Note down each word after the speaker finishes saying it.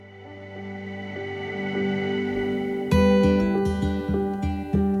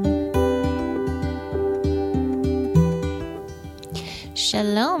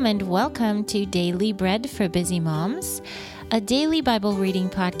Shalom and welcome to Daily Bread for Busy Moms, a daily Bible reading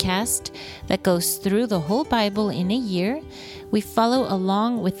podcast that goes through the whole Bible in a year. We follow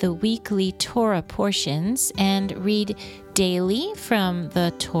along with the weekly Torah portions and read daily from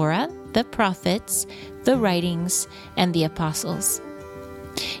the Torah, the prophets, the writings, and the apostles.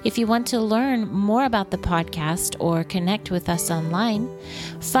 If you want to learn more about the podcast or connect with us online,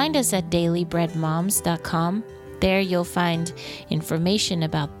 find us at dailybreadmoms.com. There you'll find information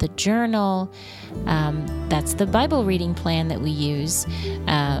about the journal, that's the Bible reading plan that we use,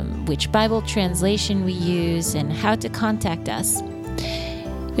 which Bible translation we use, and how to contact us.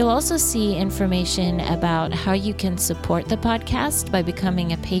 You'll also see information about how you can support the podcast by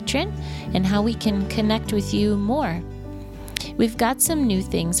becoming a patron and how we can connect with you more. We've got some new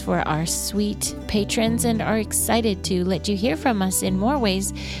things for our sweet patrons and are excited to let you hear from us in more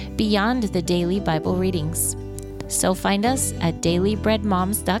ways beyond the daily Bible readings. So find us at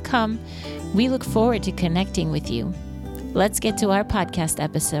dailybreadmoms.com. We look forward to connecting with you. Let's get to our podcast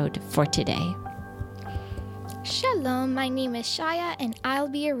episode for today. Shalom, my name is Shaya and I'll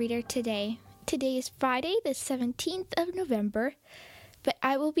be your reader today. Today is Friday, the 17th of November, but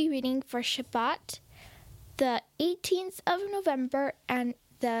I will be reading for Shabbat, the 18th of November and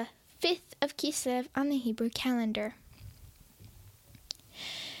the 5th of Kislev on the Hebrew calendar.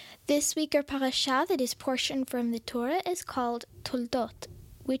 This week our parasha that is portioned from the Torah is called Toldot,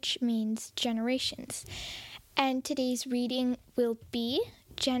 which means generations. And today's reading will be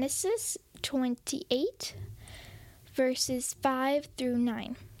Genesis 28, verses 5 through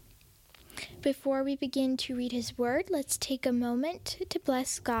 9. Before we begin to read his word, let's take a moment to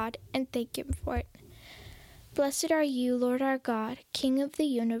bless God and thank him for it. Blessed are you, Lord our God, King of the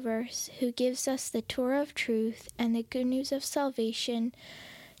universe, who gives us the Torah of truth and the good news of salvation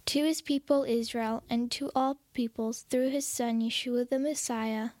to his people Israel and to all peoples through his Son Yeshua the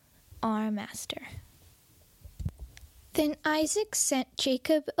Messiah, our Master. Then Isaac sent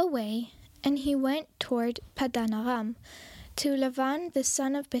Jacob away, and he went toward Padan Aram, to Lavan the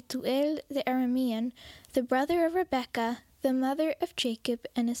son of Bethuel the Aramean, the brother of Rebekah, the mother of Jacob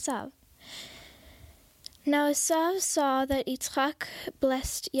and Esav. Now Esav saw that Yitzchak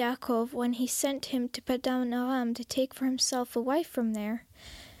blessed Yaakov when he sent him to Padan Aram to take for himself a wife from there.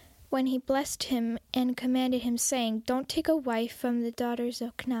 When he blessed him and commanded him, saying, "Don't take a wife from the daughters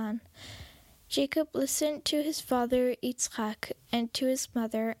of Canaan." Jacob listened to his father Yitzchak and to his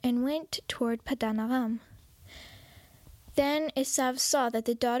mother, and went toward Padan Aram. Then Esav saw that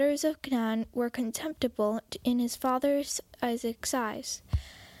the daughters of Canaan were contemptible in his father Isaac's eyes.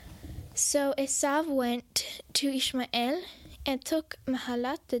 So Esav went to Ishmael, and took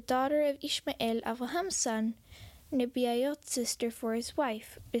Mahalat, the daughter of Ishmael, Abraham's son, Nebiayot's sister, for his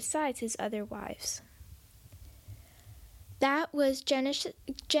wife, besides his other wives. That was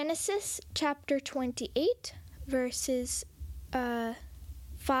Genesis chapter 28, verses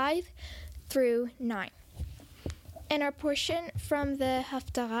 5 through 9. And our portion from the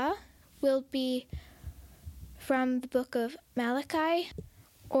Haftarah will be from the book of Malachi,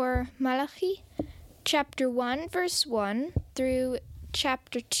 or Malachi, chapter 1, verse 1 through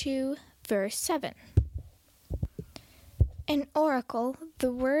chapter 2, verse 7. An oracle,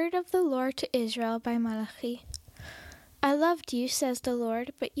 the word of the Lord to Israel by Malachi. I loved you, says the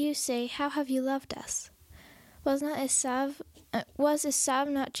Lord, but you say, how have you loved us? Was Esav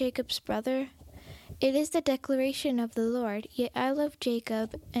not Jacob's brother? It is the declaration of the Lord, yet I loved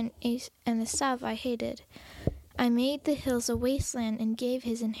Jacob, and Esav I hated. I made the hills a wasteland and gave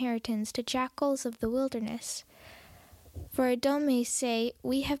his inheritance to jackals of the wilderness. For Edom may say,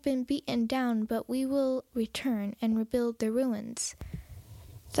 we have been beaten down, but we will return and rebuild the ruins.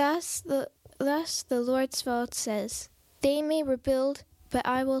 Thus the Lord Shabbat says, they may rebuild, but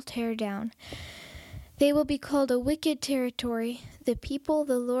I will tear down. They will be called a wicked territory, the people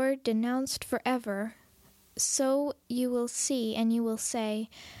the Lord denounced forever. So you will see, and you will say,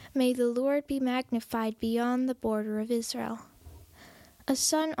 may the Lord be magnified beyond the border of Israel. A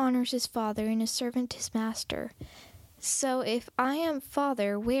son honors his father, and a servant his master. So if I am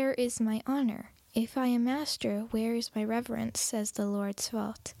father, where is my honor? If I am master, where is my reverence, says the Lord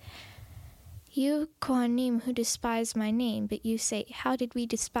Shabbat. You Kohanim who despise my name, but you say, how did we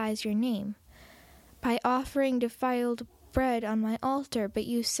despise your name? By offering defiled bread on my altar, but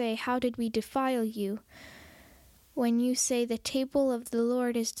you say, how did we defile you? When you say the table of the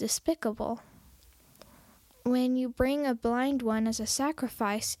Lord is despicable. When you bring a blind one as a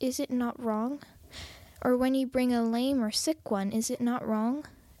sacrifice, is it not wrong? Or when you bring a lame or sick one, is it not wrong?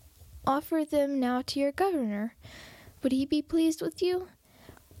 Offer them now to your governor. Would he be pleased with you?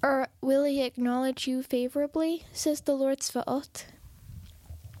 Or will he acknowledge you favorably, says the Lord Svaot?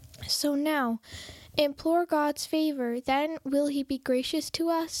 So now, implore God's favor, then will he be gracious to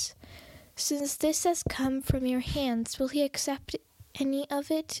us? Since this has come from your hands, will he accept any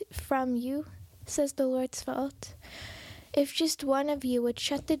of it from you? Says the Lord Tzvaot. If just one of you would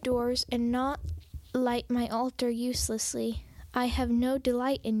shut the doors and not light my altar uselessly, I have no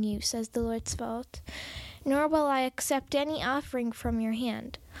delight in you, says the Lord Tzvaot, nor will I accept any offering from your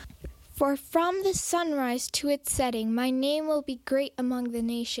hand. For from the sunrise to its setting, my name will be great among the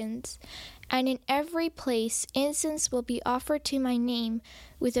nations, and in every place incense will be offered to my name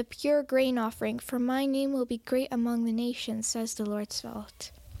with a pure grain offering, for my name will be great among the nations, says the Lord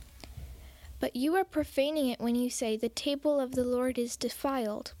Tzvaot. But you are profaning it when you say, the table of the Lord is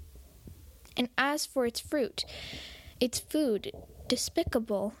defiled. And as for its fruit, its food,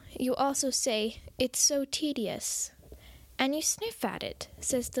 despicable, you also say, it's so tedious. And you sniff at it,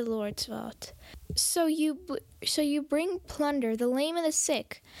 says the Lord Tzvaot. So you bring plunder, the lame and the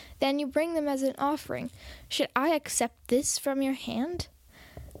sick, then you bring them as an offering. Should I accept this from your hand?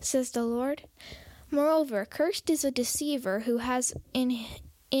 Says the Lord. Moreover, cursed is a deceiver who has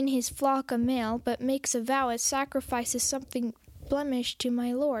in his flock a male, but makes a vow as sacrifices something blemished to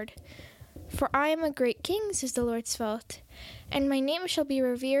my Lord. For I am a great king, says the Lord Tzvaot, and my name shall be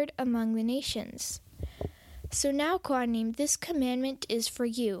revered among the nations. So now, Kohanim, this commandment is for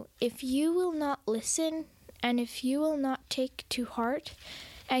you. If you will not listen, and if you will not take to heart,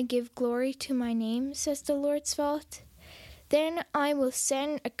 and give glory to my name, says the Lord Tzvaot, then I will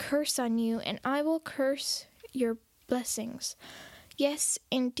send a curse on you, and I will curse your blessings. Yes,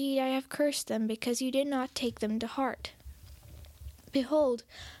 indeed, I have cursed them, because you did not take them to heart. Behold,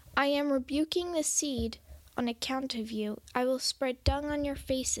 I am rebuking the seed on account of you. I will spread dung on your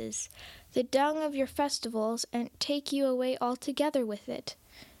faces, the dung of your festivals, and take you away altogether with it.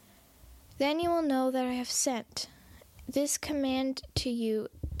 Then you will know that I have sent this command to you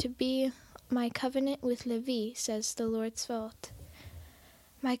to be my covenant with Levi, says the Lord Tzvaot.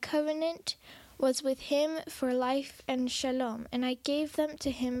 My covenant was with him for life and shalom, and I gave them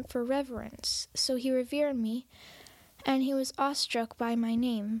to him for reverence. So he revered me, and he was awestruck by my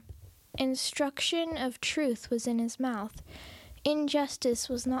name. Instruction of truth was in his mouth. Injustice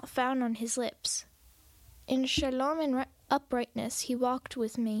was not found on his lips. In shalom and uprightness he walked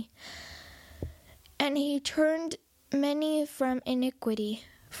with me, and he turned many from iniquity.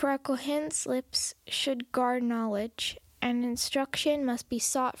 For a Kohen's lips should guard knowledge, and instruction must be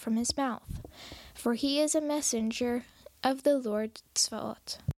sought from his mouth, for he is a messenger of the Lord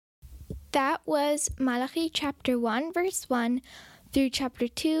Tzvaot. That was Malachi chapter 1, verse 1 through chapter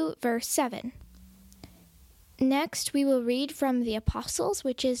 2, verse 7. Next, we will read from the Apostles,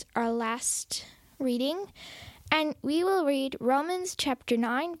 which is our last reading, and we will read Romans chapter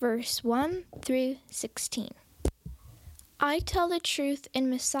 9, verse 1 through 16. I tell the truth in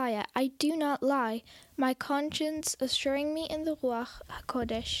Messiah, I do not lie, my conscience assuring me in the Ruach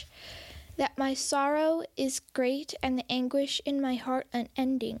HaKodesh, that my sorrow is great and the anguish in my heart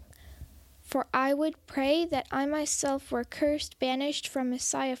unending. For I would pray that I myself were cursed, banished from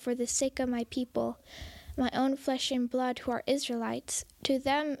Messiah for the sake of my people, my own flesh and blood who are Israelites. To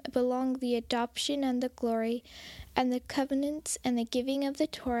them belong the adoption and the glory, and the covenants and the giving of the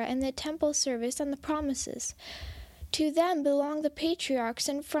Torah and the temple service and the promises. To them belong the patriarchs,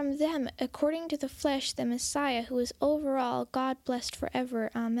 and from them, according to the flesh, the Messiah, who is over all, God blessed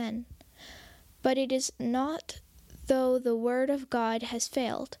forever. Amen. But it is not though the word of God has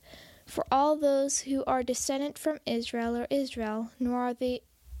failed. For all those who are descendant from Israel are Israel, nor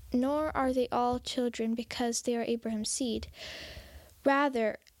are they all children because they are Abraham's seed.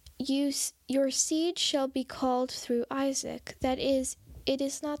 Rather, your seed shall be called through Isaac. That is, it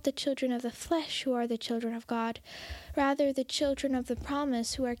is not the children of the flesh who are the children of God, rather the children of the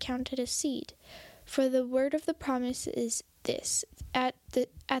promise who are counted as seed. For the word of the promise is this, at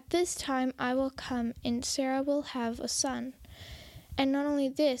this time I will come, and Sarah will have a son. And not only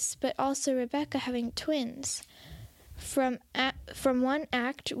this, but also Rebekah having twins, from one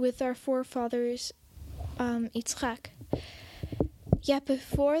act with our forefathers Yitzchak. Yet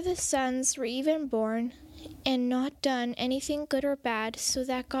before the sons were even born, and not done anything good or bad, so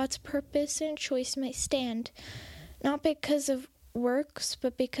that God's purpose and choice might stand, not because of works,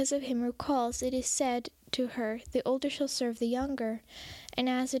 but because of him who calls, it is said to her, the older shall serve the younger. And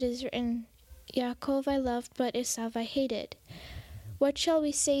as it is written, Yaakov I loved, but Esau I hated. What shall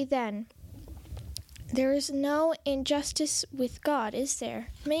we say then? There is no injustice with God, is there?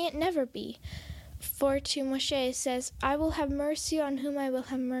 May it never be. For to Moshe it says, I will have mercy on whom I will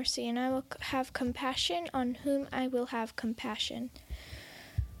have mercy, and I will have compassion on whom I will have compassion.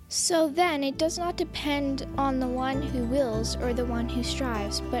 So then it does not depend on the one who wills or the one who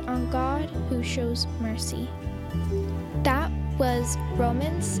strives, but on God who shows mercy. That was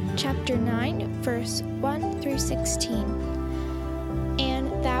Romans chapter 9, verse 1 through 16.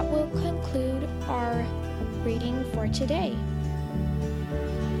 And that will conclude our reading for today.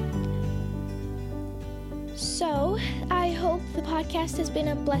 So, I hope the podcast has been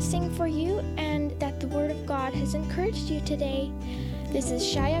a blessing for you and that the Word of God has encouraged you today. This is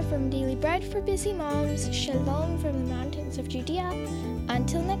Shaya from Daily Bread for Busy Moms. Shalom from the mountains of Judea.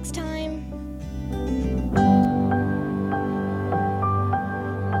 Until next time.